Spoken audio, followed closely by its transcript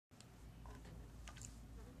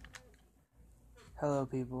Hello,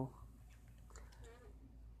 people.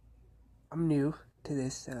 I'm new to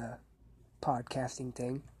this podcasting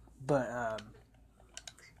thing, but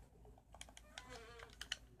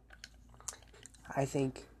I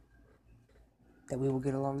think that we will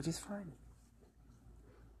get along just fine.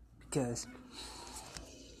 Because,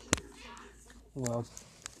 well,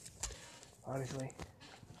 honestly,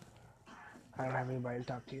 I don't have anybody to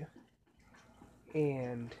talk to.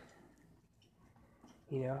 And,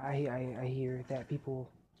 I hear that people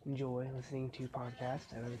enjoy listening to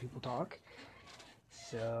podcasts and other people talk.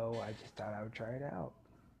 So I just thought I would try it out.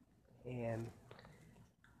 And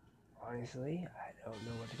honestly, I don't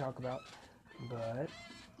know what to talk about, but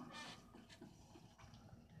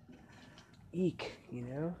eek,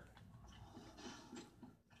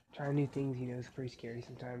 Trying new things, is pretty scary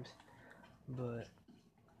sometimes. But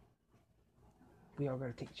we all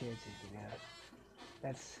gotta take chances,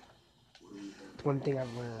 That's one thing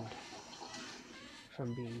I've learned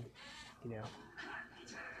from being,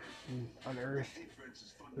 on Earth.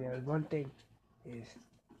 One thing is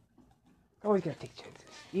always gotta take chances,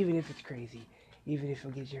 even if it's crazy, even if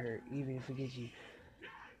it'll get you hurt, even if it gets you,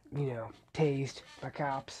 tased by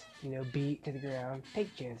cops, beat to the ground.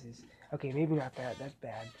 Take chances. Okay, maybe not that. That's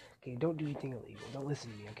bad. Okay, don't do anything illegal. Don't listen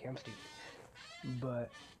to me. Okay, I'm stupid. But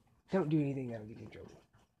don't do anything that'll get you in trouble.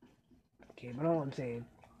 Okay, but all I'm saying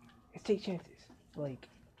is take chances. Like,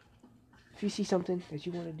 if you see something that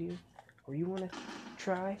you want to do or you want to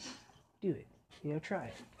try, do it. Try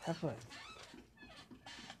it. Have fun.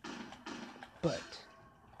 But,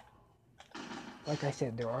 like I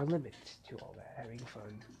said, there are limits to all that, having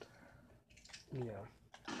fun.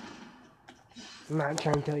 I'm not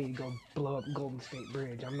trying to tell you to go blow up Golden State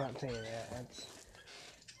Bridge. I'm not saying that. That's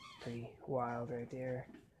pretty wild right there.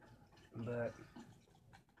 But,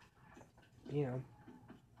 hang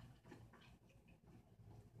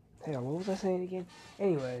on, what was I saying again?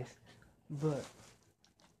 Anyways, but,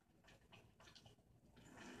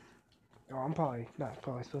 I'm probably not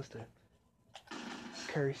supposed to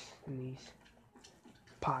curse in these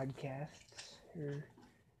podcasts or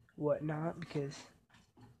whatnot because,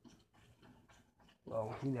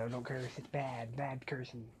 well, don't curse. It's bad. Bad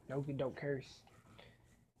cursing. No, don't curse.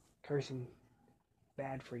 Cursing,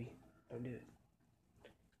 bad for you. Don't do it.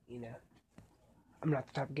 I'm not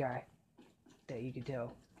the type of guy that you can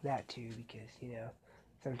tell that to because,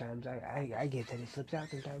 sometimes I get that it slips out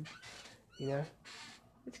sometimes.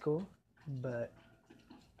 It's cool, but,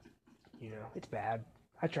 it's bad.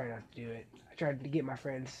 I try not to do it. I try to get my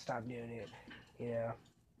friends to stop doing it.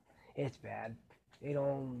 It's bad.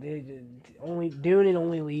 Doing it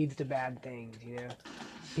only leads to bad things.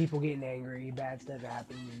 People getting angry, bad stuff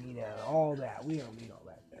happening. All that. We don't need all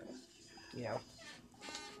that stuff.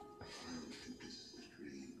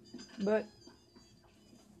 But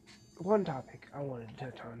one topic I wanted to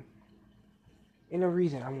touch on, and a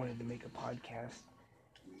reason I wanted to make a podcast,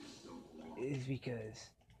 is because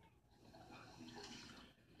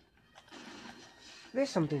there's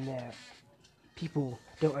something that people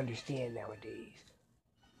don't understand nowadays.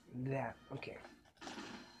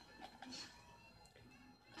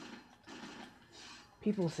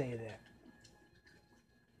 People say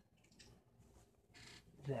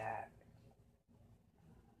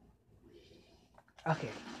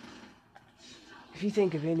okay, if you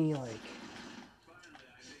think of any,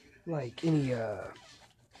 any,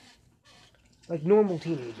 normal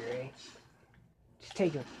teenager,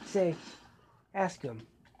 Just ask them,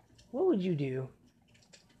 what would you do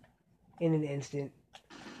in an instant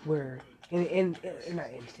where,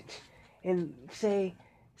 not instant, and say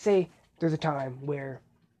there's a time where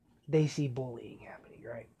they see bullying happening,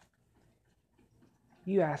 right?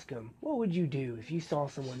 You ask them, what would you do if you saw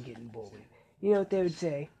someone getting bullied? You know what they would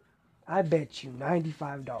say? I bet you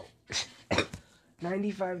 $95.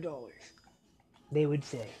 $95. They would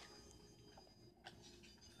say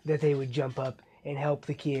that they would jump up and help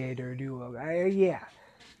the kid or do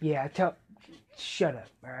shut up,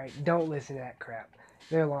 alright? Don't listen to that crap.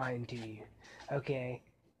 They're lying to you, okay?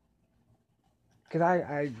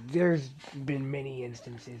 Because there's been many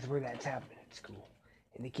instances where that's happened at school.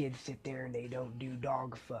 And the kids sit there and they don't do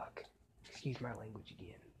dog fuck. Excuse my language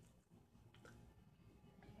again.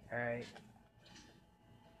 Alright?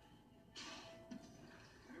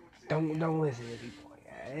 Don't listen to people like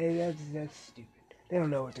that. That's stupid. They don't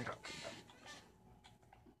know what they're talking about.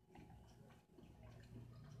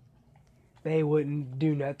 They wouldn't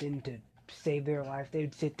do nothing to save their life.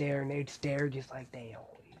 They'd sit there and they'd stare just like they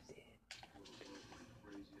always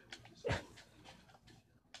did.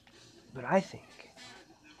 But I think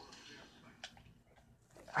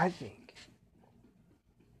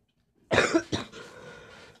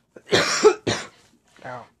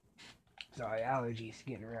allergies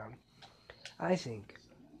getting around. I think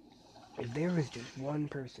if there was just one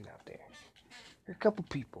person out there, or a couple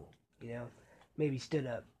people, maybe stood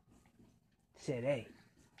up, said, hey,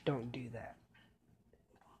 don't do that,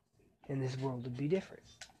 and this world would be different.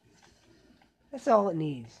 That's all it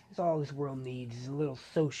needs. That's all this world needs is a little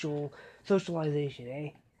socialization,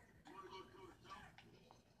 eh?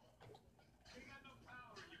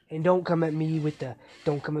 And don't come at me with the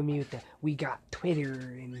we got Twitter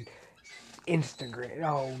and Instagram.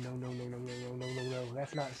 Oh no.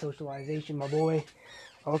 That's not socialization, my boy.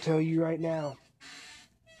 I'll tell you right now.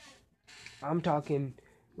 I'm talking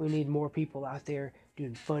we need more people out there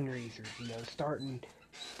doing fundraisers, starting,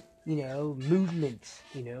 movements.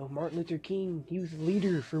 Martin Luther King, he was a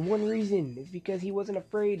leader for one reason. It's because he wasn't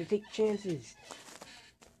afraid to take chances.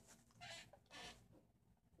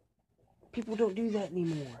 People don't do that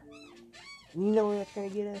anymore. And you know where that's going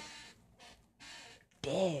to get us?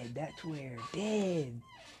 Dead. That's where. Dead.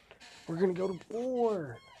 We're going to go to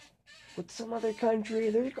war with some other country.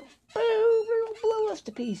 They're going to blow us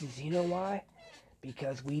to pieces. You know why?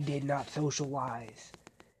 Because we did not socialize.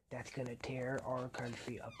 That's going to tear our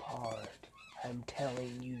country apart. I'm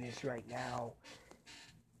telling you this right now.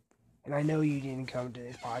 And I know you didn't come to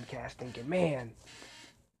this podcast thinking, man,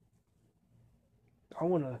 I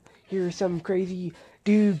want to hear some crazy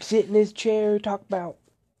dude sit in his chair talk about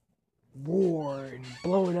war and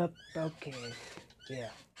blowing up. Okay, yeah,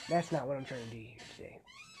 that's not what I'm trying to do here today.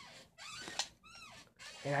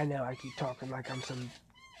 And I know I keep talking like I'm some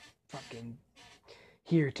fucking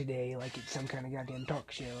here today, like it's some kind of goddamn talk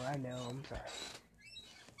show. I know, I'm sorry.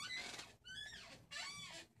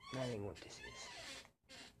 That ain't what this is.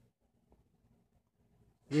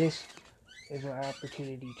 This is an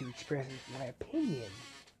opportunity to express my opinion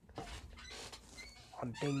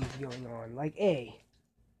on things going on. Like,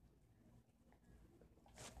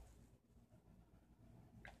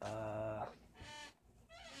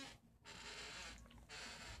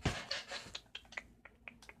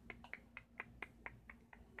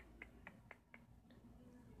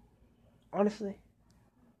 honestly,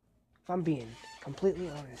 if I'm being completely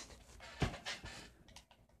honest,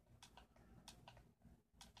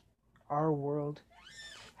 our world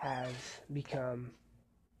has become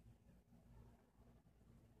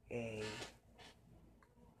a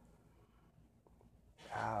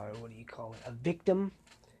victim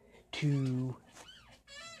to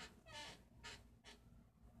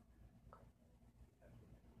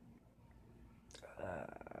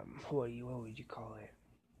what would you call it?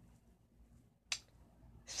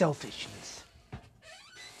 Selfishness.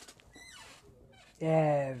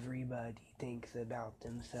 Everybody thinks about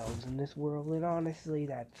themselves in this world, and honestly,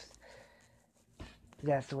 that's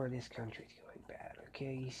where this country's going bad.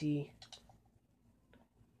 Okay, you see,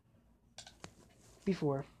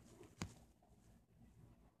 before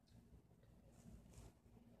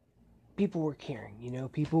people were caring,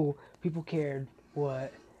 people cared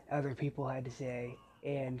what other people had to say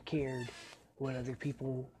and cared what other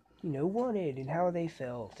people wanted and how they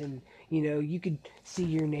felt, and you could see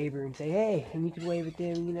your neighbor and say hey, and you could wave at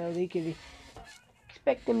them, they could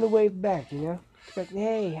expect them to wave back, expect,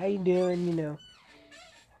 hey, how you doing,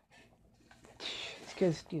 it's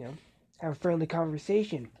because have a friendly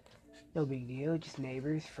conversation, no big deal, just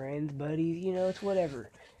neighbors, friends, buddies, it's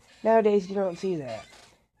whatever. Nowadays you don't see that.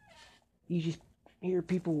 You just hear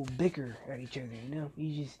people bicker at each other,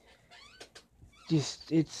 you just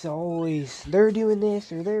it's always they're doing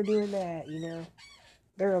this or they're doing that,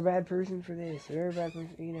 they're a bad person for this or they're a bad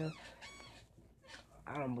person,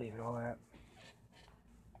 I don't believe in all that.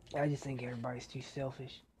 I just think everybody's too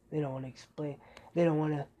selfish. They don't want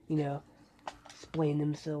to explain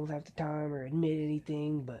themselves half the time or admit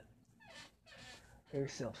anything, but they're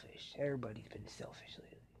selfish. Everybody's been selfish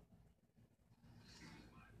lately.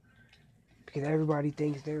 Because everybody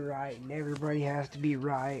thinks they're right and everybody has to be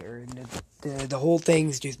right, or the whole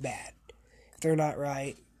thing's just bad. If they're not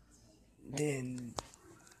right, then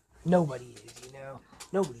nobody is,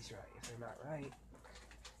 Nobody's right if they're not right.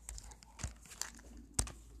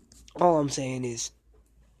 All I'm saying is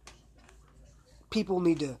people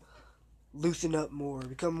need to loosen up more,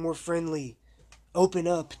 become more friendly, open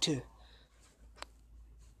up to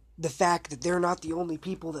the fact that they're not the only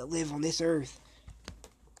people that live on this earth.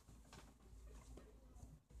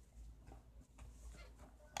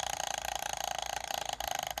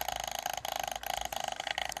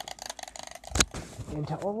 And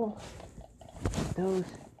to all those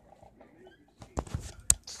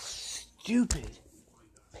stupid,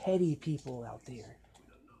 petty people out there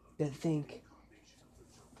that think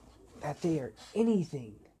that they are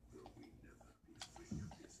anything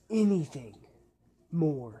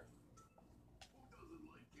more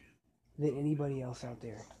than anybody else out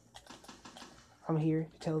there. I'm here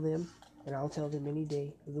to tell them, and I'll tell them any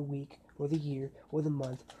day of the week or the year or the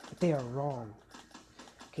month that they are wrong.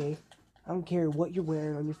 Okay? I don't care what you're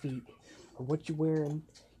wearing on your feet or what you're wearing,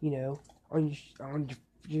 on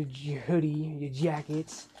your hoodie, your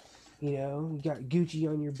jackets, you got Gucci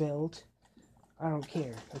on your belt. I don't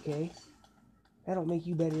care, okay? That don't make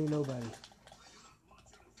you better than nobody.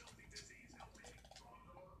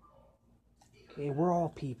 Okay, we're all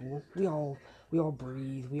people. We all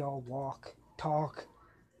breathe. We all walk, talk.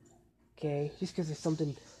 Okay, just because there's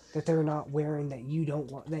something that they're not wearing that you don't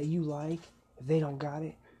want, that you like, if they don't got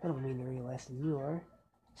it, that don't mean they're any less than you are.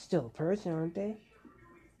 Still a person, aren't they?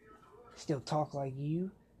 Still talk like you,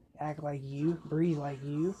 act like you, breathe like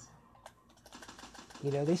you.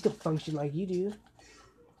 They still function like you do.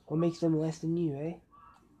 What makes them less than you, eh?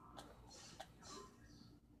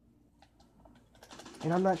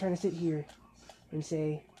 And I'm not trying to sit here and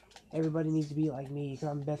say everybody needs to be like me because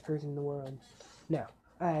I'm the best person in the world. No,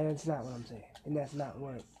 that's not what I'm saying. And that's not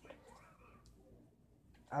what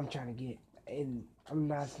I'm trying to get. And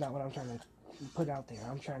that's not what I'm trying to put out there.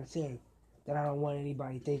 I'm trying to say that I don't want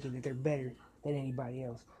anybody thinking that they're better than anybody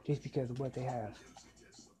else just because of what they have.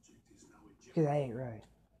 Because that ain't right.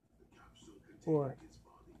 Or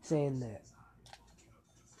saying that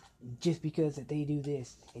just because that they do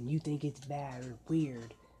this and you think it's bad or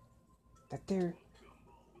weird, that they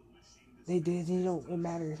don't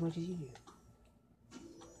matter as much as you do.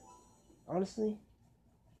 Honestly,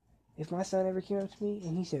 if my son ever came up to me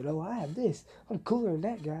and he said, "Oh, I have this. I'm cooler than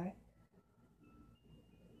that guy,"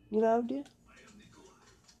 you know what I would do?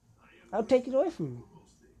 I would take it away from him.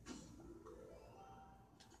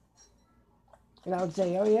 And I would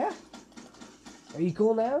say, "Oh yeah? Are you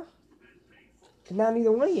cool now? Because now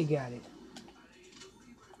neither one of you got it."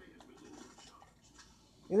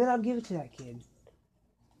 And then I'd give it to that kid.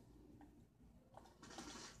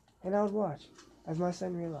 And I would watch as my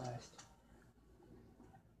son realized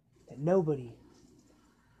that nobody,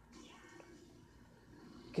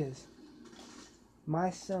 because my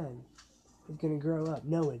son is going to grow up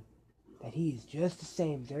knowing that he is just the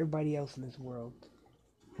same as everybody else in this world.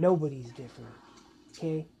 Nobody's different,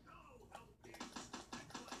 okay?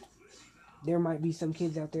 There might be some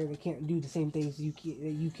kids out there that can't do the same things that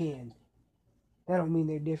you can. That don't mean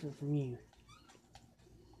they're different from you.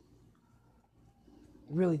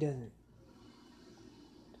 It really doesn't.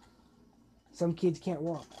 Some kids can't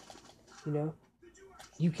walk,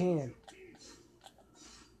 You can.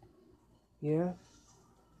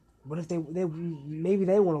 What if they maybe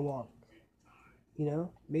they want to walk?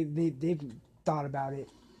 Maybe they've thought about it.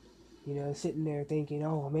 Sitting there thinking,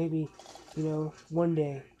 oh, maybe, one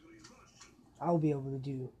day I'll be able to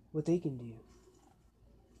do what they can do.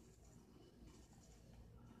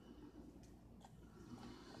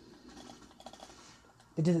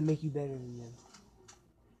 It doesn't make you better than them.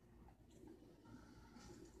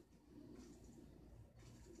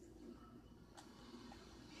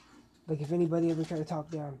 Like, if anybody ever try to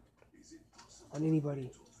talk down on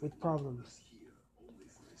anybody with problems,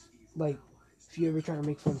 like, if you ever try to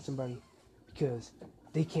make fun of somebody because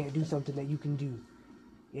they can't do something that you can do,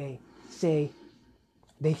 yeah, say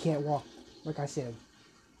they can't walk, like I said.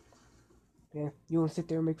 Yeah, you want to sit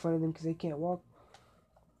there and make fun of them because they can't walk?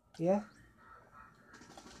 Yeah?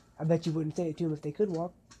 I bet you wouldn't say it to them if they could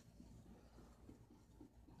walk.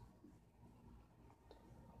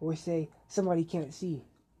 Or say somebody can't see.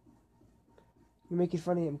 You're making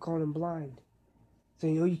fun of him, calling him blind.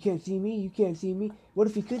 Saying, oh, you can't see me? You can't see me? What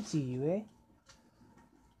if he could see you, eh?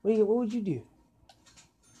 What would you do?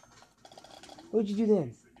 What would you do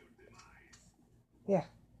then? Yeah.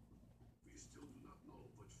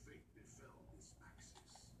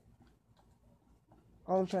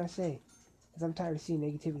 All I'm trying to say is I'm tired of seeing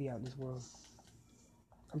negativity out in this world.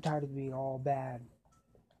 I'm tired of being all bad.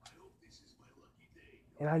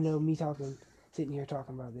 And I know me sitting here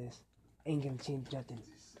talking about this, ain't gonna change nothing.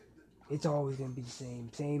 It's always gonna be the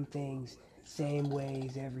same. Same things, same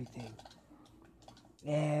ways, everything.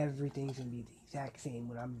 Everything's gonna be the exact same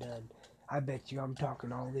when I'm done. I bet you I'm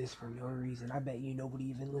talking all this for no reason. I bet you nobody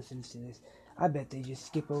even listens to this. I bet they just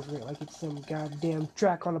skip over it like it's some goddamn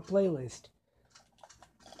track on a playlist.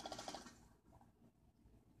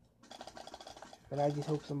 But I just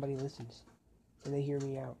hope somebody listens and they hear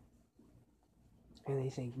me out. And they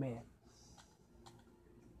think, man,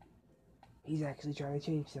 he's actually trying to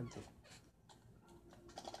change something.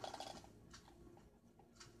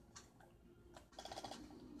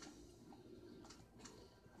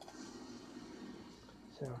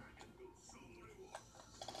 So,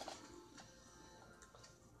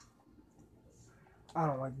 I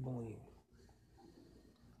don't like bullying.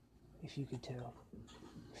 if you could tell.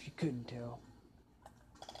 If you couldn't tell.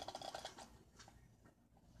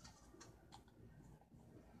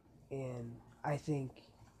 And I think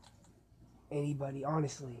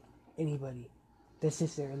honestly, anybody that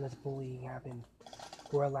sits there and lets bullying happen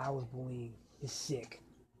or allows bullying is sick.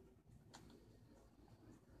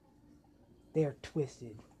 They are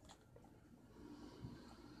twisted.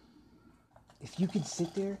 If you could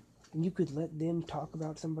sit there and you could let them talk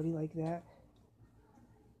about somebody like that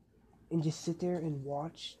and just sit there and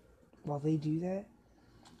watch while they do that,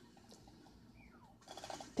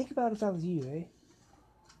 think about if that was you, eh?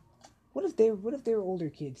 What if they're older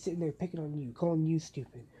kids sitting there picking on you, calling you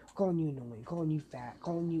stupid, calling you annoying, calling you fat,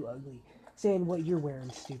 calling you ugly, saying what you're wearing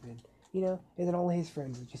is stupid, and then all his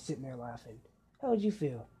friends are just sitting there laughing. How would you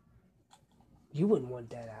feel? You wouldn't want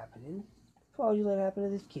that happening. So why would you let it happen to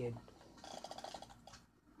this kid?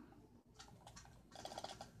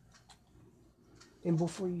 And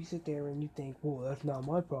before you sit there and you think, well, that's not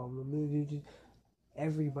my problem,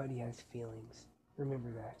 everybody has feelings.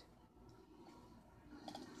 Remember that.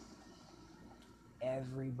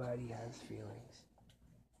 Everybody has feelings.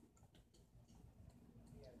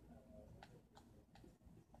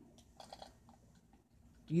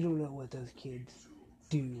 You don't know what those kids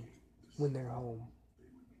do when they're home.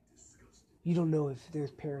 You don't know if their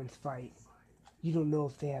parents fight. You don't know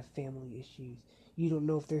if they have family issues. You don't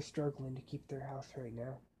know if they're struggling to keep their house right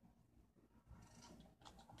now.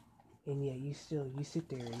 And yet you sit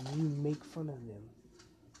there and you make fun of them.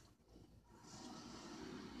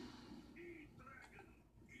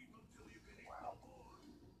 Wow.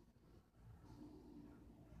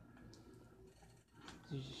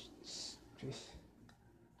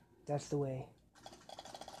 That's the way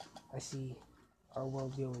I see our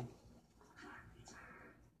world going.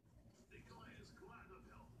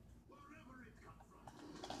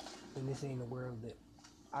 And this ain't a world that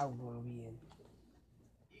I would want to be in.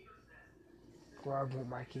 Or I want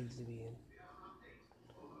my kids to be in.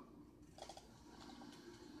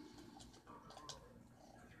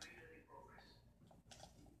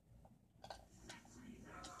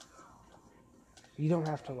 You don't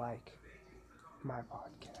have to like my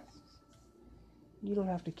podcasts. You don't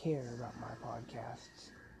have to care about my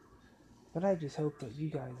podcasts. But I just hope that you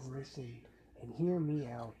guys listen and hear me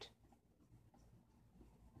out.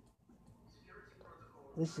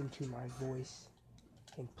 Listen to my voice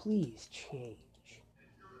and please change.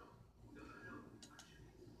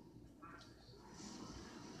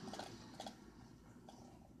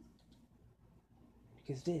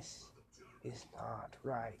 Because this is not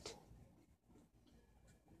right.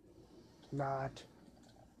 Not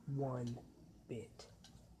one bit.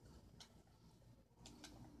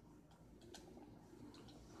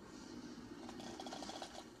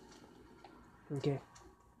 Okay.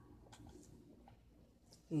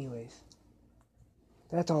 Anyways,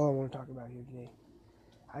 that's all I want to talk about here today.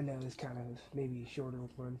 I know it's kind of maybe a shorter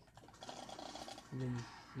one than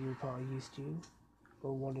you're probably used to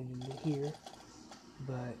or wanted to hear,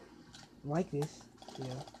 but like this,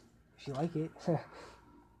 if you like it,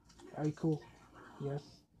 that'd be cool.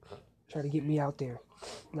 Try to get me out there.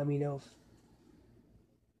 Let me know if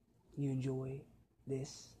you enjoy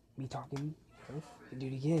this, me talking, and do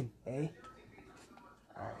it again, eh?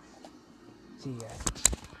 Alright. See you guys.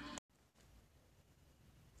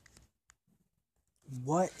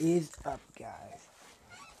 What is up, guys?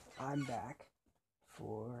 I'm back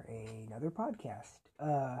for another podcast.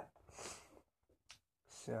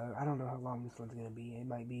 So I don't know how long this one's gonna be. It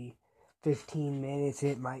might be 15 minutes.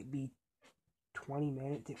 It might be 20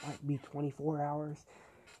 minutes. It might be 24 hours.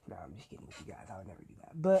 No, I'm just kidding with you guys. I would never do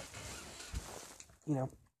that. But,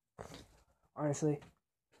 honestly,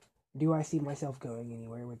 do I see myself going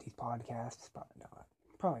anywhere with these podcasts?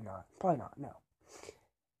 Probably not. No.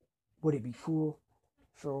 Would it be cool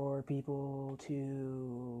for people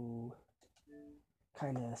to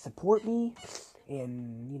kind of support me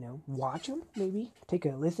and, watch them, maybe? Take a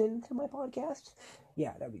listen to my podcasts?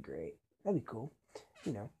 Yeah, that'd be great. That'd be cool.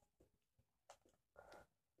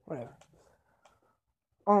 Whatever.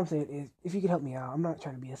 All I'm saying is, if you could help me out, I'm not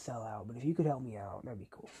trying to be a sellout, but if you could help me out, that'd be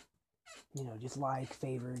cool. Just like,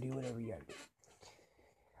 favor, do whatever you gotta do.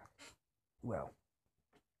 Well,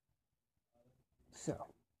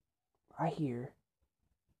 so, I hear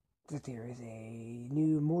that there is a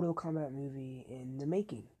new Mortal Kombat movie in the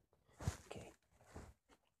making. Okay.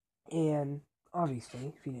 And,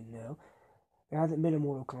 obviously, if you didn't know, there hasn't been a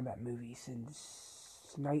Mortal Kombat movie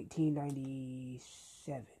since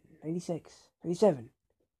 1997, 96, 97.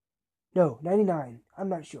 No, 99. I'm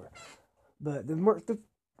not sure. But the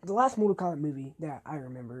last Mortal Kombat movie that I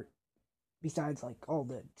remember, besides like all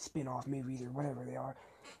the spin-off movies or whatever they are,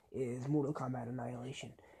 is Mortal Kombat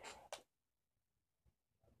Annihilation.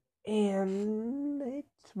 And it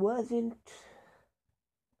wasn't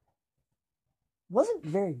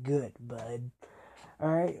very good, bud.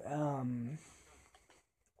 Alright,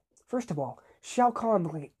 first of all, Shao Kahn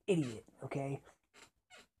looked like an idiot, okay?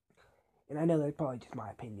 And I know that's probably just my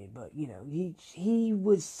opinion, but, you know, he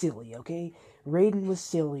was silly, okay? Raiden was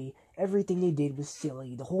silly. Everything they did was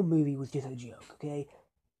silly. The whole movie was just a joke, okay?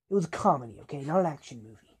 It was a comedy, okay? Not an action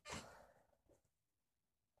movie.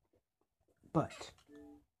 But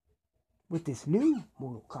with this new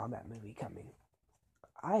Mortal Kombat movie coming,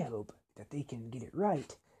 I hope that they can get it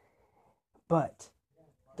right. But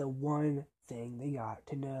the one thing they got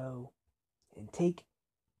to know and take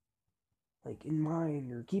like in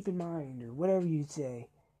mind or keep in mind or whatever you say,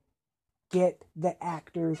 get the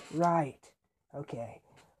actors right. Okay.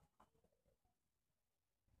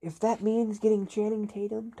 If that means getting Channing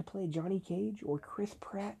Tatum to play Johnny Cage or Chris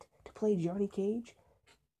Pratt to play Johnny Cage,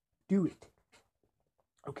 do it.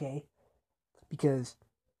 Okay? Because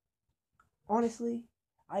honestly,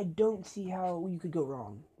 I don't see how you could go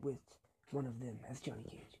wrong with one of them as Johnny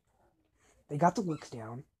Cage. They got the looks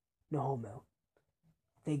down, no homo.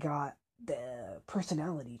 They got the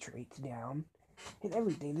personality traits down and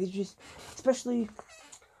everything. They just, especially,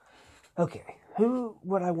 okay, who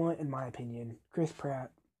would I want in my opinion? Chris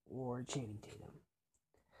Pratt or Channing Tatum?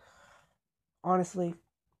 Honestly,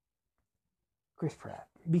 Chris Pratt.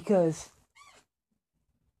 Because,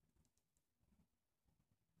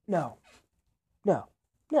 no.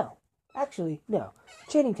 Actually, no.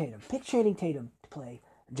 Channing Tatum. Pick Channing Tatum to play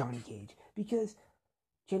Johnny Cage. Because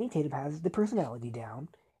Channing Tatum has the personality down,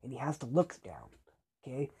 and he has the looks down.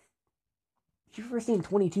 Okay? If you've ever seen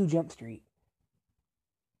 22 Jump Street,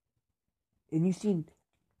 and you've seen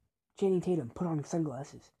Channing Tatum put on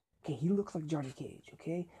sunglasses, okay, he looks like Johnny Cage,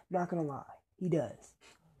 okay? I'm not gonna lie. He does.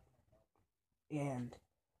 And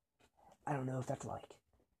I don't know if that's like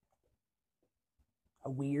a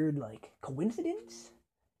weird, like, coincidence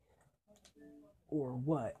or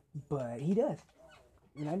what, but he does.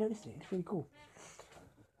 And I noticed it. It's pretty cool.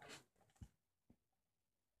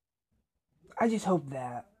 I just hope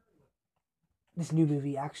that this new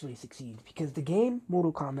movie actually succeeds, because the game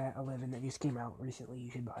Mortal Kombat 11 that just came out recently,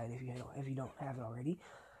 you should buy it if you don't have it already,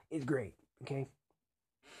 is great. Okay,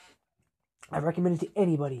 I recommend it to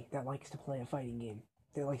anybody that likes to play a fighting game.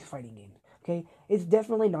 That likes fighting games. Okay, it's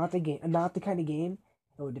definitely not the kind of game,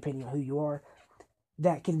 or depending on who you are,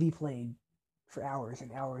 that can be played for hours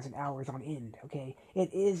and hours and hours on end. Okay,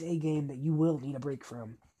 it is a game that you will need a break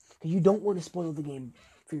from, because you don't want to spoil the game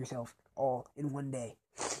for yourself all in one day.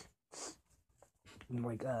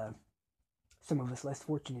 Like some of us less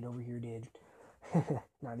fortunate over here did.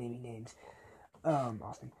 Not naming names.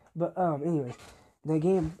 Austin. But anyways, the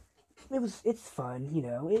game, it's fun, you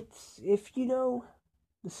know. It's, if you know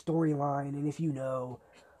the storyline and if you know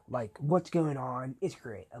like what's going on, it's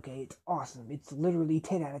great. Okay, it's awesome. It's literally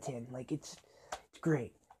 10 out of 10. Like it's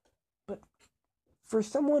great. But for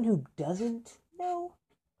someone who doesn't know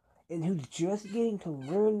and who's just getting to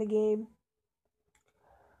learn the game,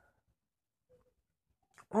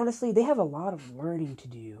 honestly, they have a lot of learning to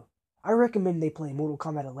do. I recommend they play Mortal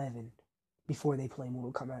Kombat 11 before they play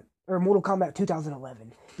Mortal Kombat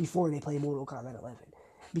 2011 before they play Mortal Kombat 11,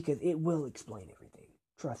 because it will explain everything.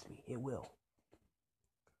 Trust me, it will.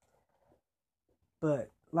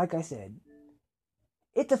 But like I said,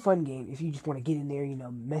 it's a fun game if you just want to get in there, you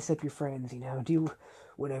know, mess up your friends, you know, do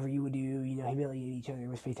whatever you would do, you know, humiliate each other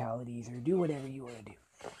with fatalities or do whatever you want to do.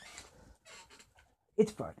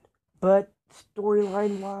 It's fun. But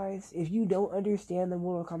storyline wise, if you don't understand the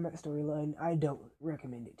Mortal Kombat storyline, I don't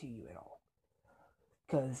recommend it to you at all.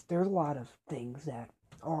 Because there's a lot of things that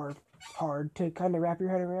are hard to kind of wrap your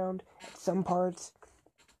head around at some parts.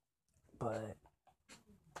 But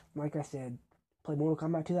like I said, play Mortal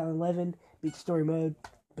Kombat 2011, beat story mode,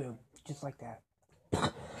 boom, just like that.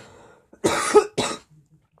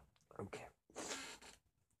 Okay.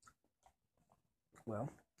 Well,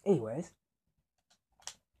 anyways,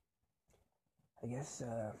 I guess,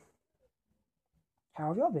 how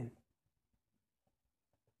have y'all been?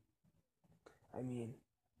 I mean,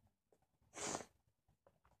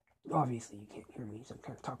 obviously you can't hear me, so I'm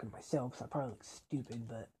kind of talking to myself, so I probably look stupid,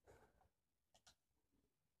 but,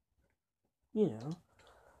 you know,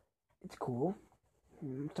 it's cool.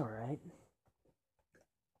 It's alright.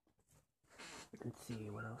 Let's see,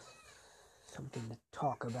 what else? Something to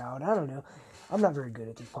talk about. I don't know. I'm not very good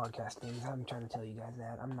at these podcast things. I'm trying to tell you guys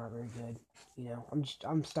that. I'm not very good. You know,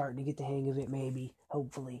 I'm starting to get the hang of it, maybe.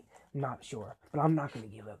 Hopefully. I'm not sure. But I'm not going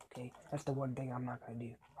to give up, okay? That's the one thing I'm not going to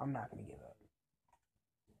do. I'm not going to give up.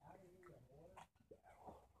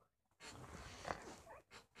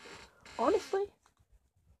 honestly,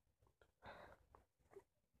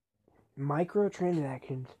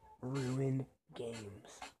 microtransactions ruin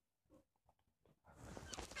games.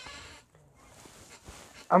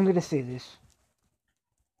 I'm gonna say this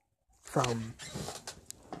from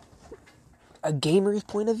a gamer's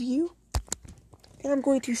point of view, and I'm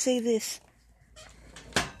going to say this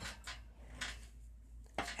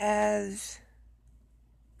as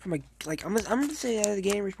from I'm gonna say it as a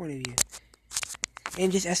gamer's point of view,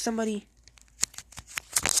 and just as somebody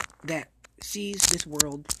that sees this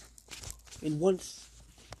world and wants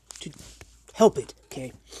to help it.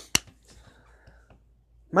 Okay,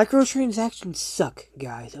 microtransactions suck,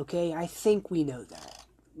 guys. Okay, I think we know that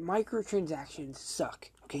microtransactions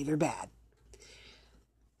suck. Okay, they're bad.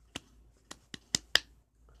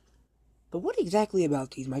 But what exactly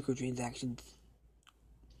about these microtransactions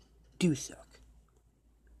do suck?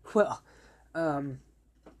 Well,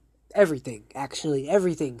 everything, actually.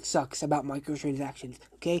 Everything sucks about microtransactions,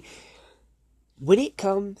 okay? When it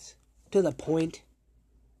comes to the point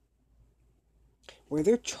where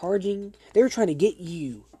they're trying to get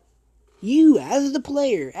you as the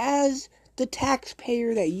player, as the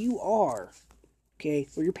taxpayer that you are, okay,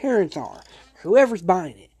 or your parents are, whoever's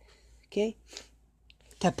buying it, okay,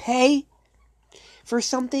 to pay for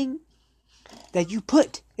something that you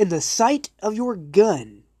put in the sight of your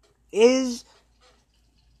gun is,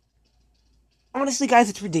 honestly, guys,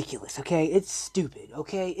 it's ridiculous, okay? It's stupid,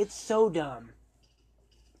 okay? It's so dumb.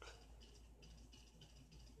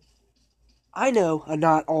 I know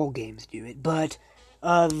not all games do it, but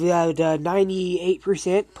the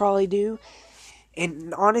 98% probably do.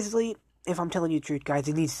 And honestly, if I'm telling you the truth, guys,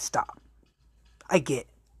 it needs to stop. I get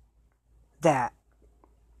that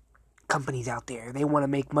companies out there, they want to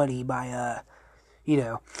make money by,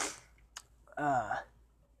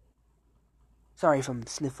 sorry if I'm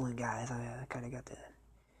sniffling, guys. I kind of got the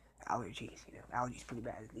allergies. Allergies pretty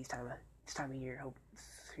bad this time of year. Hope,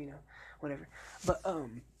 whatever. But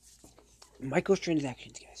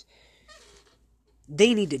microtransactions, guys,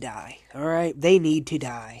 they need to die. All right, they need to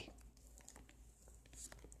die.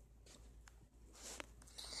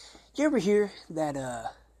 You ever hear that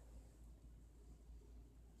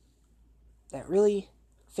that really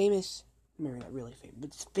famous, maybe not really famous,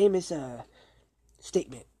 but famous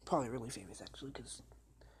statement, probably really famous actually, because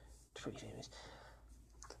it's pretty famous.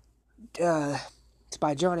 It's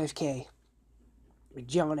by John F. Kennedy.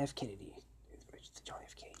 John F. K.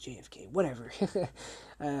 JFK, whatever.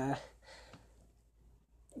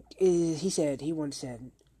 He once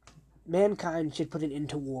said, mankind should put an end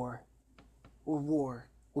to war, or war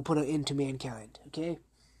will put an end to mankind, okay?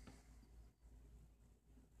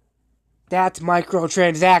 That's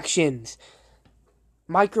microtransactions.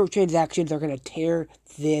 Microtransactions are going to tear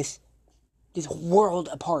this world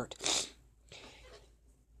apart.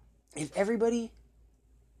 If everybody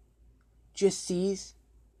just sees,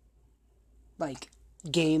 like,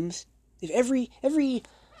 games, if every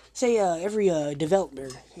developer,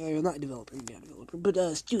 not developer, but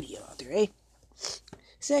studio out there, eh?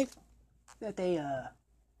 Say that they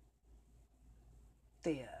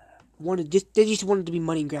just wanted to be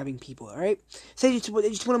money grabbing people, all right? Say they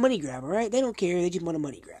just want a money grab, all right? They don't care. They just want a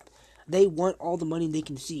money grab. They want all the money they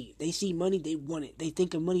can see. They see money, they want it. They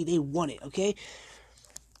think of money, they want it. Okay,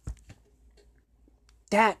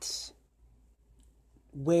 that's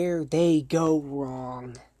where they go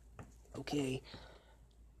wrong. Okay,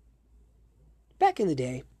 back in the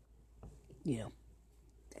day,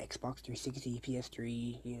 Xbox 360,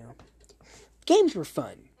 PS3, games were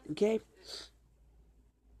fun. Okay.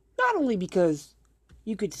 Not only because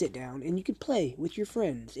you could sit down and you could play with your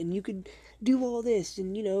friends and you could do all this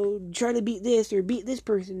and, try to beat this or beat this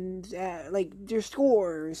person's, their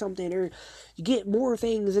score or something, or get more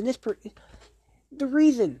things than this person. The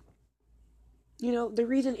reason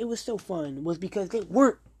it was so fun was because they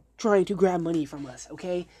weren't trying to grab money from us,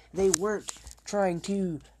 okay? They weren't trying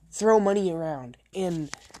to throw money around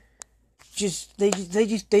and they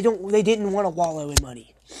didn't want to wallow in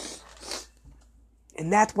money.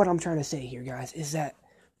 And that's what I'm trying to say here, guys, is that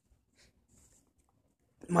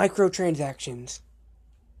microtransactions,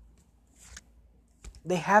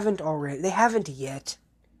 they haven't yet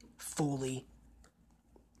fully,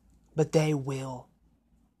 but they will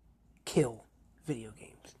kill video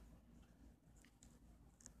games.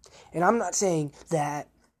 And I'm not saying that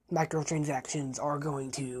microtransactions are going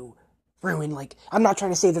to ruin, I'm not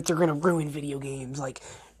trying to say that they're going to ruin video games, like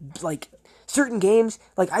certain games,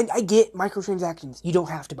 I get microtransactions. You don't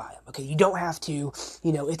have to buy them, okay? You don't have to,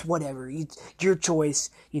 it's whatever. It's your choice,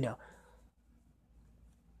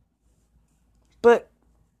 But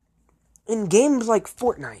in games like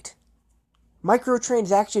Fortnite,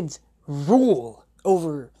 microtransactions rule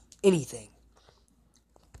over anything.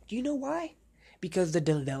 Do you know why? Because the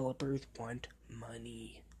developers want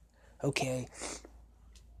money. Okay?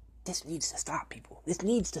 This needs to stop, people. This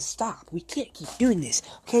needs to stop. We can't keep doing this.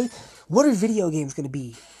 Okay? What are video games going to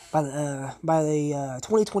be by the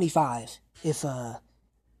 2025 if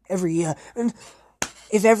every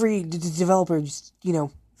developer just,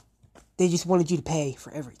 they just wanted you to pay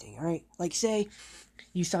for everything, all right? Like, say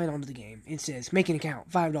you sign on to the game. It says, make an account,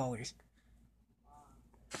 $5.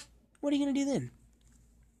 What are you going to do then?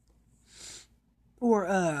 Or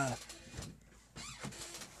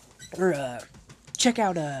check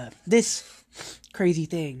out, this crazy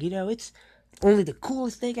thing. It's only the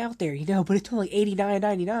coolest thing out there, but it's only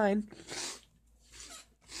 $89.99.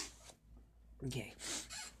 Okay.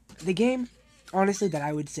 The game, honestly, that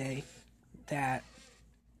I would say that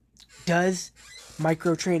does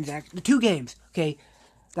microtransactions, the two games, okay,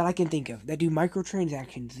 that I can think of that do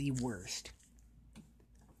microtransactions the worst: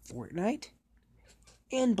 Fortnite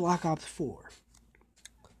and Black Ops 4.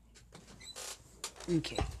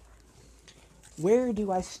 Okay. Where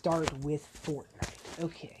do I start with Fortnite?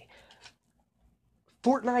 Okay.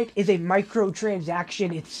 Fortnite is a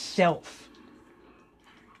microtransaction itself.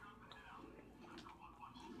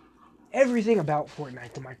 Everything about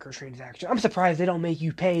Fortnite's a microtransaction. I'm surprised they don't make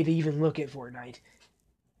you pay to even look at Fortnite.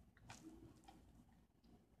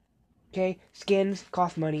 Okay? Skins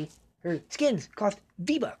cost money. Skins cost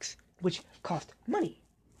V-Bucks, which cost money.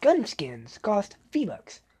 Gun skins cost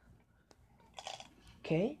V-Bucks.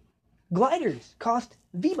 Okay? Gliders cost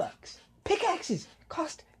V-Bucks. Pickaxes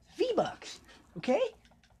cost V-Bucks. Okay?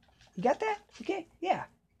 You got that? Okay? Yeah.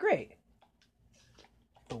 Great.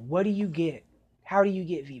 But what do you get? How do you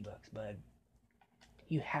get V-Bucks, bud?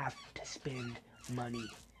 You have to spend money.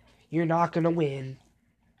 You're not gonna win.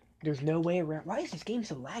 There's no way around. Why is this game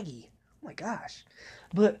so laggy? Oh my gosh.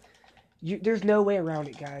 But there's no way around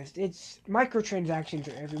it, guys. It's microtransactions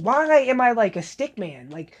are everywhere. Why am I like a stick man?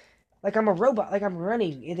 Like I'm a robot. Like I'm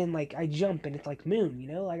running and then like I jump and it's like Moon.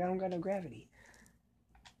 Like I don't got no gravity.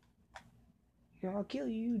 I'll kill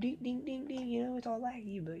you. Ding ding ding ding. It's all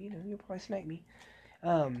laggy, but you'll probably snipe me.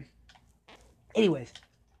 Anyways,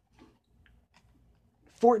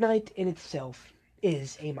 Fortnite in itself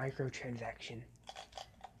is a microtransaction.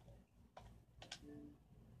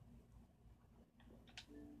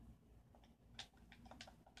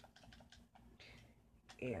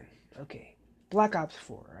 And, okay, Black Ops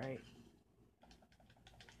 4, right?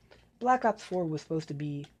 Black Ops 4 was supposed to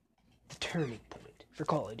be the turning point for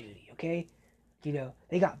Call of Duty, okay?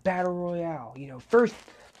 They got Battle Royale,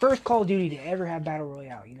 first Call of Duty to ever have Battle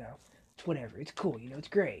Royale, It's whatever, it's cool, it's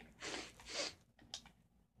great.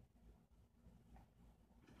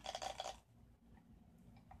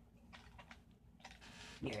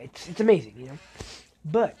 Yeah, it's amazing,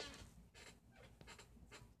 But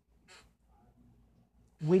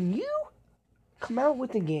when you come out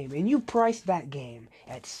with a game and you price that game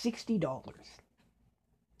at $60,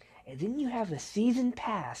 and then you have a season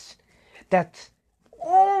pass that's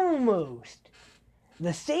almost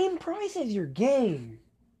the same price as your game,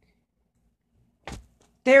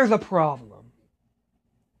 there's a problem.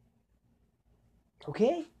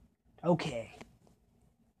 Okay? Okay.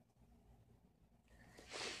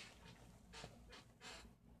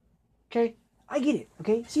 Okay? I get it,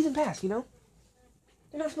 okay? Season pass, They're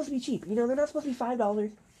not supposed to be cheap, they're not supposed to be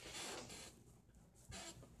 $5.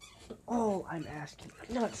 But all I'm asking,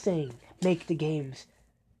 I'm not saying make the games,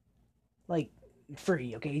 like,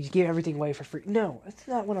 free, okay? Just give everything away for free. No, that's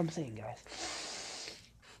not what I'm saying, guys.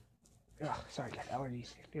 Ugh, sorry, guys,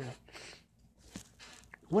 allergies.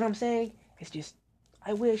 What I'm saying is just,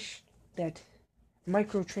 I wish that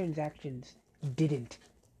microtransactions didn't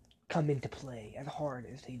come into play as hard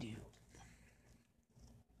as they do.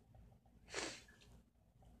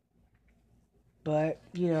 But,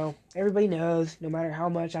 everybody knows, no matter how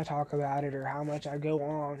much I talk about it or how much I go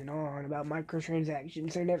on and on about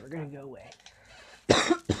microtransactions, they're never going to go away.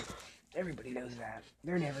 Everybody knows that.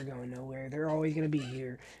 They're never going nowhere. They're always going to be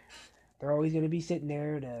here. They're always going to be sitting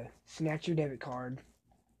there to snatch your debit card.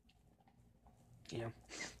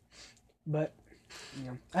 But,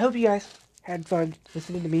 I hope you guys had fun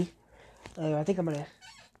listening to me. I think I'm going to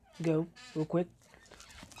go real quick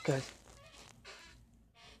because,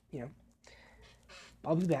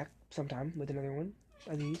 I'll be back sometime with another one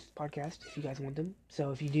of these podcasts if you guys want them. So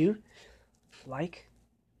if you do, like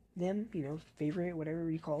them, favorite, whatever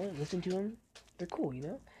you call it, listen to them. They're cool,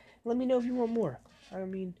 Let me know if you want more. I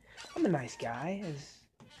mean, I'm a nice guy. It's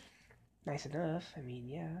nice enough. I mean,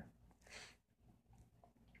 yeah.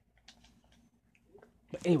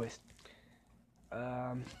 But anyways,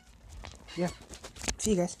 yeah.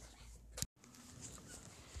 See you guys.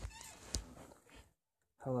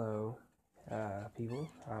 Hello, people.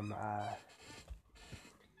 I'm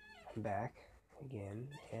back again,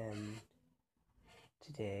 and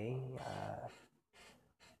today,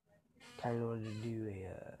 kind of wanted to do a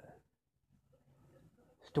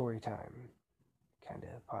story time kind of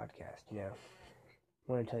podcast. I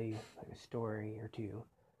want to tell you like a story or two,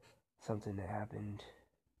 something that happened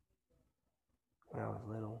when I was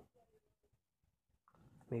little,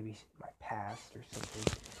 maybe my past or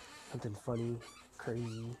something funny,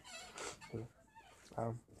 crazy.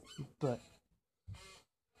 Yeah. But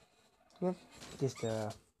yeah, just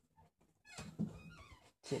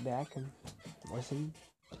sit back and listen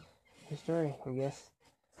to the story, I guess.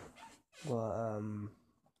 Well,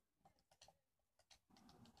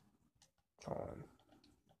 hold on.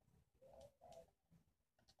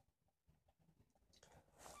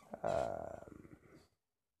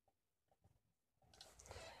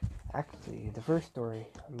 Actually, the first story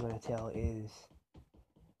I'm going to tell is,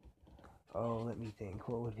 let me think,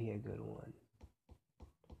 what would be a good one?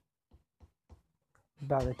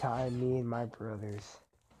 About the time me, my brother,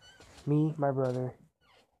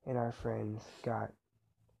 and our friends got,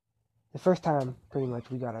 the first time, pretty much,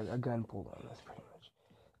 we got a gun pulled on us, pretty much.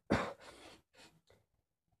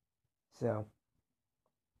 So,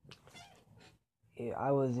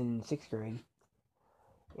 I was in 6th grade,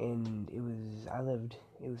 and it was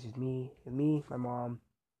just me, my mom,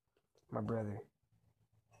 my brother,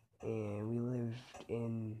 and we lived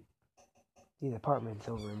in these apartments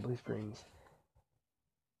over in Blue Springs,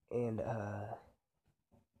 and,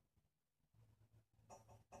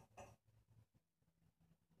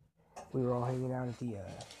 we were all hanging out at the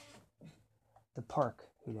park,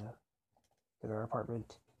 because our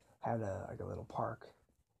apartment had a little park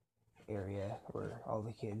area where all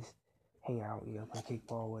the kids hang out, play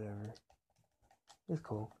kickball, whatever. It was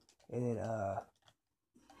cool. And then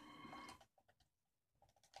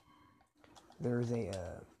there was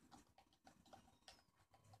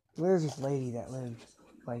there's this lady that lived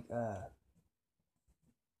like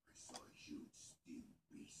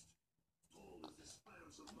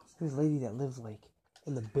this lady that lives like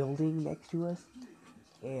in the building next to us,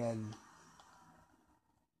 and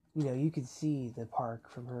you could see the park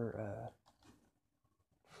from her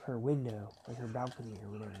window, like her balcony or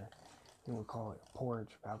whatever. We'll call it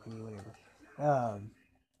porch, balcony, whatever.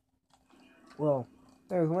 Well,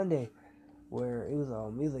 there was one day where it was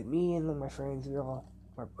like me and my friends. We were all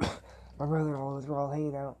my brother and all of us were all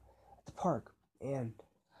hanging out at the park, and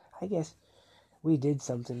I guess we did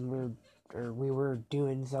something weird, or we were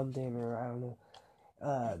doing something, or I don't know.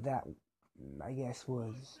 That I guess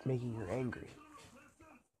was making her angry,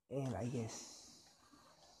 and I guess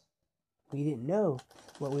we didn't know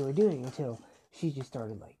what we were doing until she just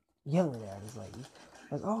started like yelling at us, like,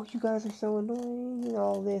 oh, you guys are so annoying, and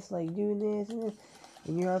all this, like doing this and this,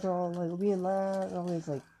 and you're out there all like being loud and all this,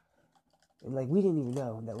 like, and like we didn't even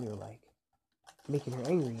know that we were like making her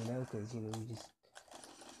angry, because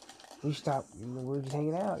we stopped, we were just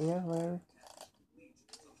hanging out, whatever.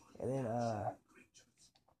 And then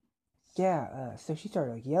so she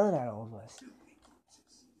started like yelling at all of us,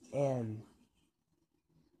 and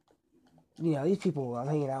these people I'm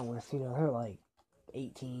hanging out with, they're like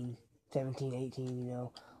 18, 17, 18,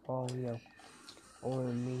 all, older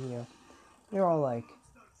than me, they're all like,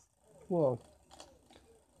 whoa.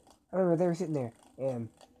 I remember they were sitting there, and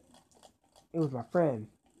it was my friend,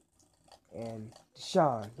 and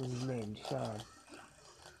Deshaun was his name, Deshaun.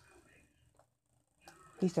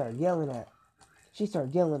 She started yelling at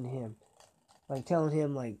him, like telling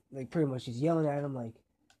him, like pretty much just yelling at him, like,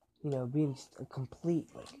 being just a complete,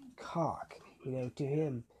 like, cock, to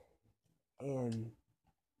him, and,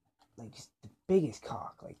 like, just the biggest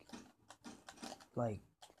cock, like,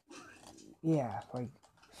 yeah, like,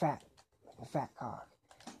 a fat cock,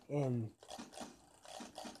 and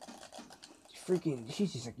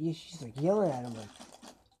she's just like yelling at him, like,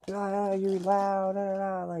 you're loud,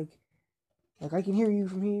 like, I can hear you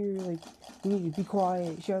from here, like, you need to be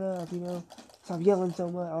quiet, shut up, stop yelling so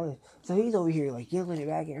much, all this. So he's over here, like, yelling it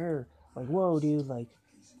back at her, like, whoa, dude, like,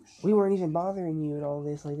 we weren't even bothering you and all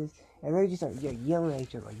this, like this, and they just start yelling at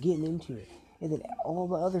each other, like, getting into it, and then all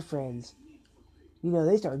the other friends,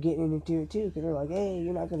 they start getting into it too, because they're like, hey,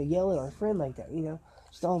 you're not going to yell at our friend like that,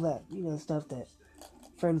 just all that, stuff that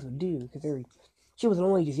friends would do, because she wasn't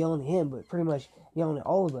only just yelling at him, but pretty much yelling at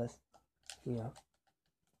all of us, and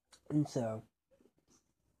so,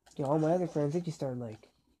 all my other friends, they just started, like,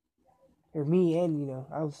 or me, and,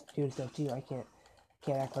 I was doing stuff too, I can't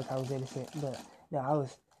act like I was innocent, but, no, I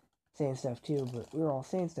was saying stuff too, but we were all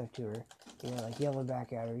saying stuff to her, like yelling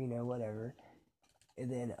back at her, whatever, and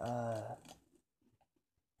then,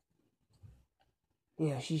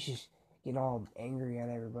 she's just getting all angry at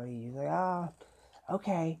everybody. He's like,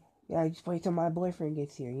 okay, yeah, just wait till my boyfriend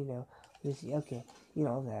gets here, just, okay,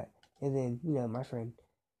 all that. And then, my friend,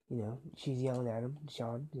 she's yelling at him,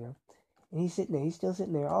 Sean, and he's sitting there, he's still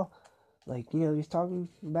sitting there, all, like, just talking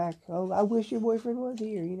back, oh, I wish your boyfriend was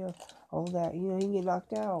here, all that, he can get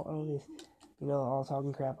knocked out, all this, all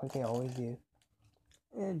talking crap like they always do.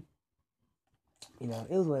 And, it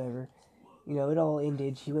was whatever. It all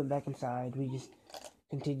ended. She went back inside. We just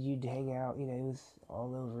continued to hang out. It was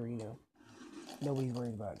all over, Nobody's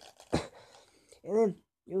worried about it. And then,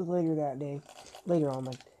 it was later that day. Later on,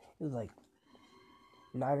 like, it was like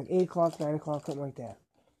 8 o'clock, 9 o'clock, something like that.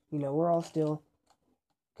 We're all still,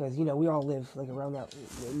 because, we all live, like, around that,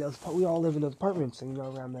 we all live in those apartments,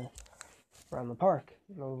 around the park,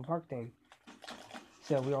 the park thing.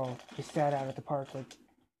 So we all just sat out at the park, like,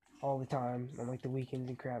 all the time on, like, the weekends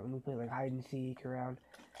and crap, and we played, like, hide and seek around,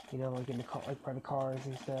 like, in the car, like, by the cars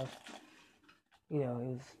and stuff. It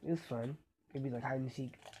was fun. It'd be like hide and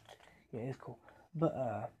seek. Yeah, it was cool. But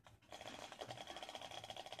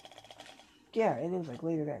yeah, and it was like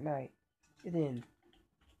later that night, and then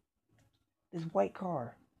this white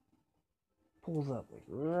car pulls up, like,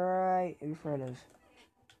 right in front of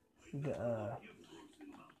the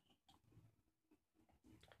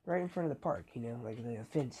right in front of the park, like the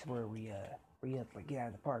fence where we have to, like, get out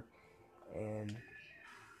of the park. And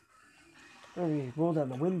we rolled down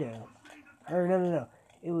the window. Or no.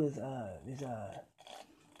 It was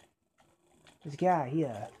this guy, he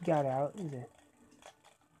got out. He's a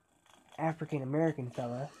African American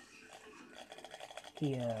fella.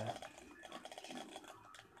 He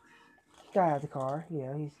got out of the car,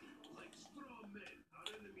 he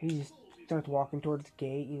just starts walking towards the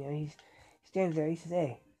gate, he stands there, he says,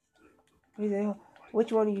 hey,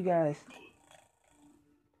 which one of you guys,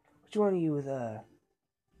 which one of you was,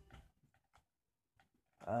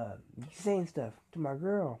 saying stuff to my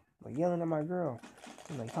girl, like, yelling at my girl,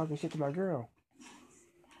 and, like, talking shit to my girl,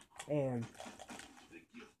 and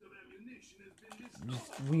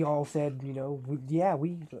we all said,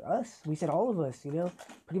 we said all of us,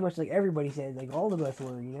 pretty much, like, everybody said, like, all of us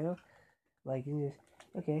were, like,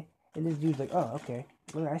 okay, and this dude's like, oh, okay,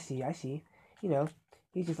 well, I see,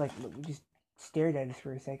 he's just, like, just stared at us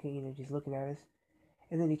for a second, just looking at us,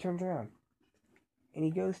 and then he turns around, and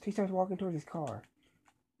he starts walking towards his car,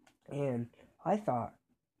 and I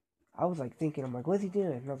was, like, thinking, I'm like, what's he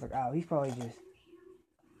doing, and I was like, oh, he's probably just,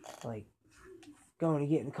 like, going to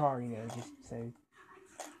get in the car, just so,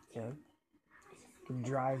 can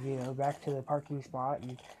drive, back to the parking spot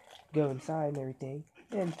and go inside and everything.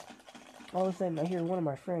 And all of a sudden, I hear one of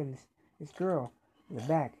my friends, this girl, in the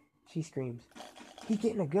back, she screams, he's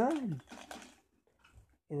getting a gun!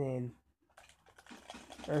 And then,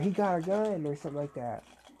 or he got a gun, or something like that.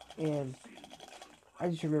 And I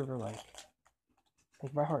just remember, like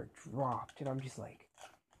my heart dropped, and I'm just like,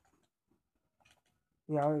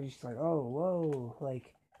 I was just like, oh, whoa,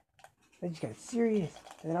 like, I just got serious,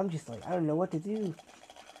 and then I'm just like, I don't know what to do,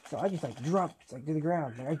 so I just, like, dropped, like, to the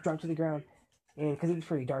ground, I dropped to the ground, and, because it was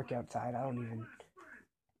pretty dark outside, I don't even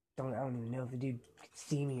know if the dude could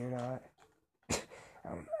see me or not,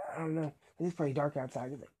 I don't know, it was pretty dark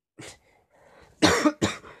outside, it was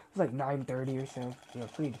like 9:30 or so,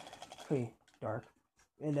 pretty dark,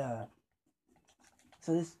 and,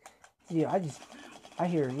 so this, I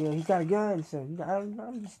hear, he's got a gun, so,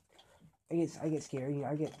 I get scared,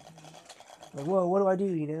 I get, like, whoa, what do I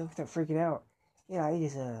do, start freaking out,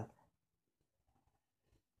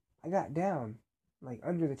 I got down, like,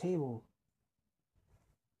 under the table,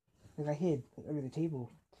 like, I hid, like, under the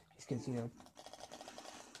table, just because,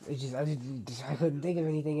 I couldn't think of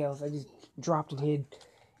anything else, I just dropped and hid,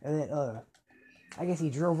 and then, I guess he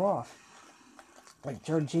drove off, like,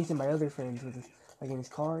 started chasing my other friends with his, like, in his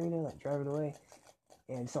car, like, driving away,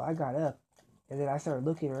 and so I got up, and then I started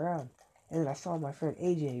looking around, and then I saw my friend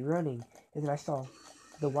AJ running, and then I saw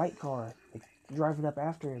the white car, like, driving up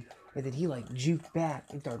after him, and then he, like, juked back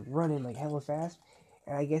and started running, like, hella fast,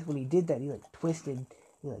 and I guess when he did that, he, like, twisted,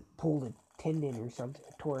 he, like, pulled a tendon or something,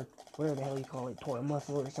 tore, whatever the hell you call it, tore a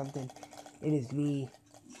muscle or something in his knee,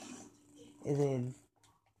 and then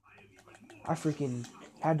I freaking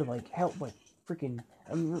had to, like, help, like, freaking,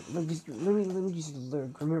 let me just remember,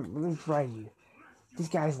 let me remind you, this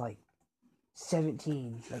guy's, like,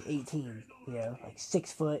 17, like, 18, like,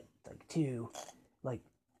 6 foot, like, 2, like,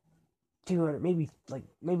 200, maybe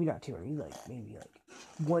not 200, he's, like, maybe, like,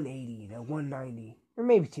 180, 190, or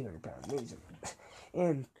maybe 200 pounds, maybe something,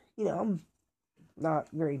 and, I'm not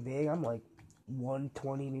very big, I'm, like,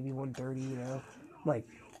 120, maybe 130, I'm, like,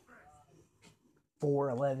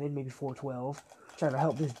 4'11", maybe 4'12", trying to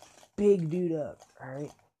help this big dude up, alright?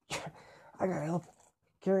 I gotta help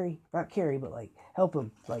not carry, but like help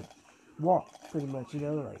him, like walk pretty much,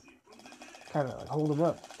 like kind of like hold him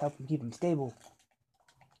up, help him keep him stable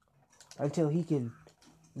until he can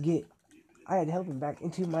get. I had to help him back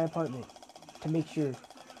into my apartment to make sure,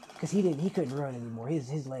 because he couldn't run anymore. His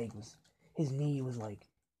his knee was like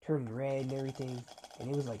turning red and everything, and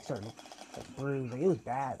it was like starting to like bruise. Like it was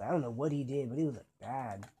bad. I don't know what he did, but it was like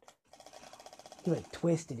bad. He like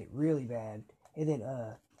twisted it really bad, and then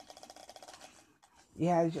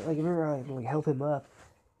yeah, I remember I like help him up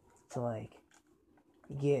to like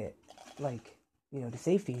get like the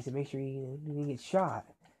safety to make sure he didn't get shot,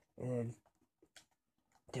 and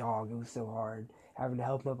dog, it was so hard having to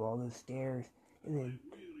help him up all those stairs, and then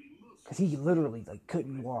because he literally like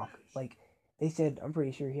couldn't walk. Like they said, I'm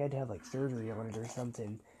pretty sure he had to have like surgery on it or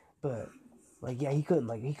something, but like yeah, he couldn't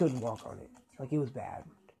walk on it. Like it was bad,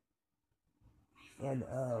 and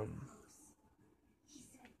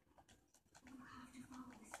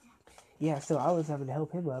yeah, so I was having to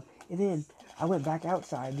help him up, and then I went back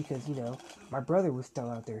outside because my brother was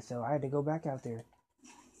still out there, so I had to go back out there,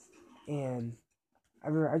 and I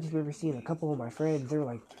just remember seeing a couple of my friends. They were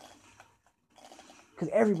like, because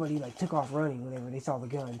everybody like took off running whenever they saw the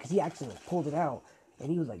gun, because he actually like pulled it out,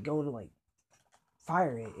 and he was like going to like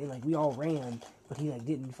fire it, and like we all ran, but he like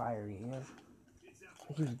didn't fire it, like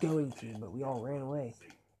he was going to, but we all ran away,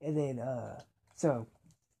 and then so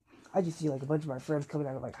I just see like a bunch of my friends coming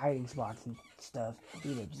out of like hiding spots and stuff,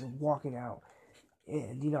 just walking out,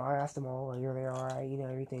 and I asked them all, like, are they all right,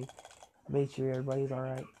 everything. I made sure everybody's all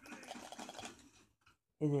right,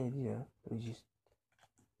 and then it was just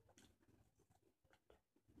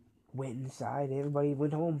went inside. And everybody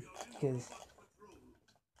went home because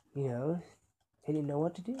they didn't know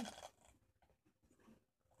what to do.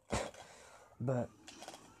 But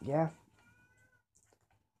yeah,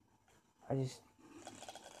 I just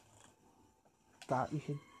thought I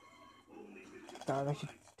should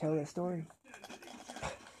tell that story.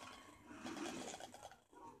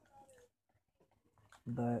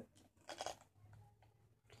 But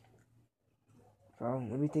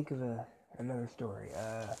let me think of another story.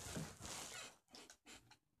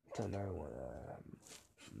 Tell another one.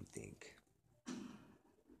 Let me think.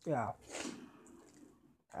 Yeah,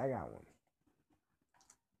 I got one.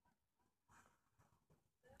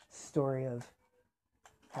 Story of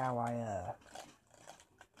how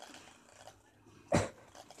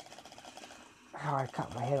how I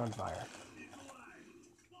caught my head on fire.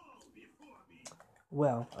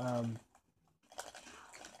 Well,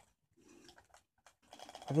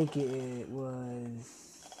 I think it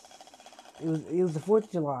was the 4th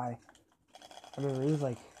of July. I remember it was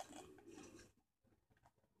like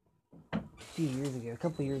a few years ago, a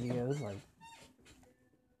couple of years ago. It was like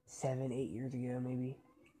 7, 8 years ago, maybe,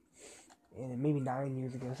 and maybe 9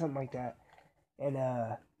 years ago, something like that. And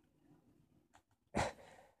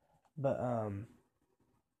but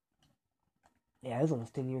yeah, it was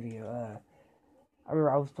almost 10 years ago. I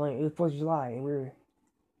remember I was playing. It was 4th of July, and we were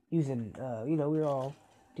using, we were all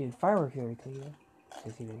doing fireworks and everything,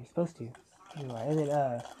 because you're supposed to. And then I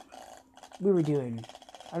remember we were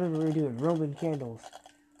doing Roman candles,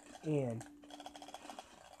 and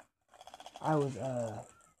I was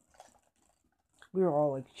we were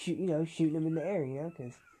all like shooting them in the air,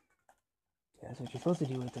 because that's what you're supposed to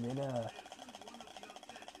do with them. And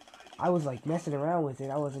I was like messing around with it.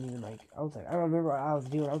 I wasn't even like I don't remember what I was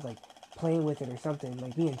doing. I was like playing with it or something,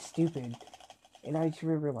 like being stupid. And I just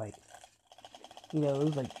remember like it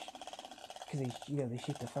was like because they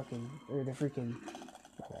shoot the fucking or the freaking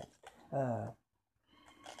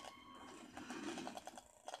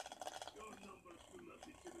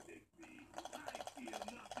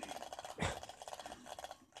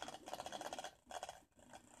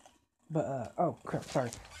but oh crap,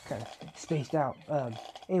 sorry, kind of spaced out.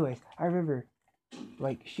 Anyways, I remember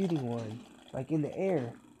like shooting one like in the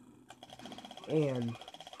air, and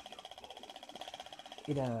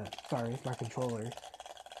it sorry, it's my controller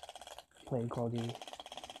playing Call of Duty,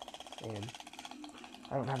 and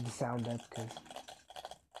I don't have the sound up because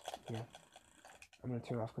I'm gonna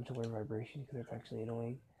turn off controller vibration because that's actually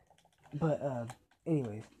annoying. But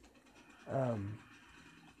anyways,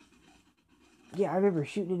 yeah, I remember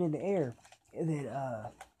shooting it in the air, and then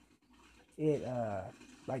it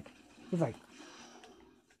like it was like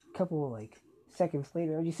a couple of like seconds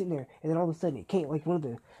later, I was just sitting there, and then all of a sudden it came like one of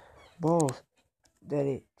the balls that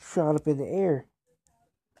it shot up in the air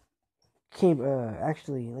came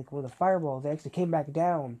actually like one of the fireballs actually came back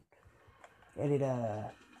down, and it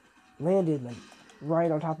landed like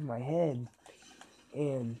right on top of my head,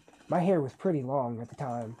 and my hair was pretty long at the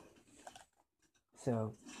time,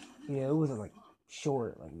 so You know, it wasn't like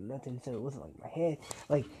short, like nothing. So it wasn't like my head.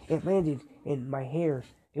 Like it landed in my hair.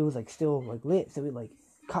 It was like still like lit, so it like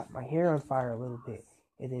caught my hair on fire a little bit.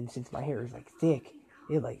 And then since my hair is like thick,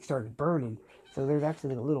 it like started burning. So there's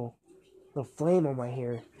actually like a little flame on my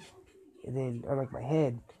hair, and then on like my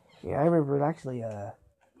head. Yeah, I remember it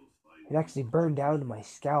actually burned down to my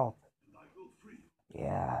scalp.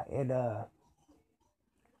 Yeah, and uh,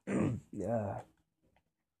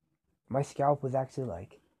 my scalp was actually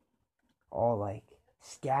like all like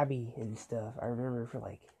scabby and stuff. I remember for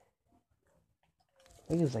like I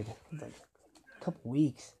think it was like a couple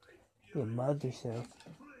weeks, maybe a month or so.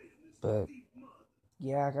 But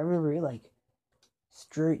yeah, I remember it like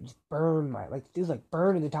straight just burned my like it was like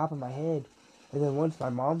burning the top of my head. And then once my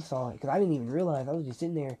mom saw it, because I didn't even realize I was just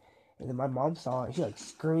sitting there, and then my mom saw it. She like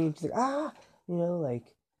screamed, she's like ah, you know, like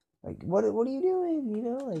what are you doing, you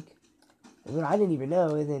know, like. And then I didn't even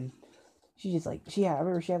know, and then she just like I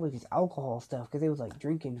remember she had like this alcohol stuff because they was like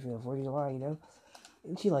drinking for the 4th of July, you know.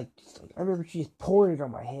 And she like, I remember she just poured it on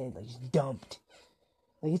my head, like just dumped.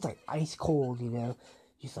 Like it's like ice cold, you know,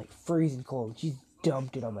 just like freezing cold. She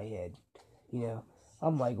dumped it on my head, you know.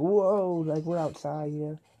 I'm like, whoa, like we're outside, you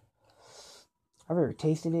know. I remember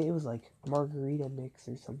tasting it. It was like margarita mix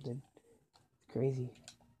or something. Crazy.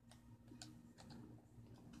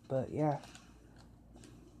 But yeah,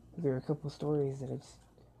 there are a couple stories that I just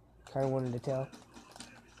kind of wanted to tell,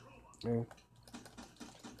 or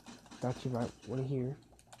thought you might want to hear,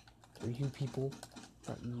 or you people,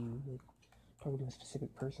 not you, like, talking to a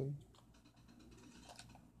specific person.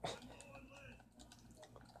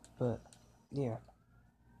 But yeah,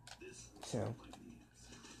 so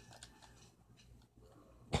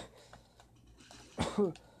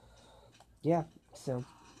yeah, so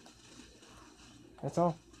that's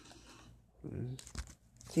all.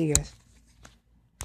 See you guys.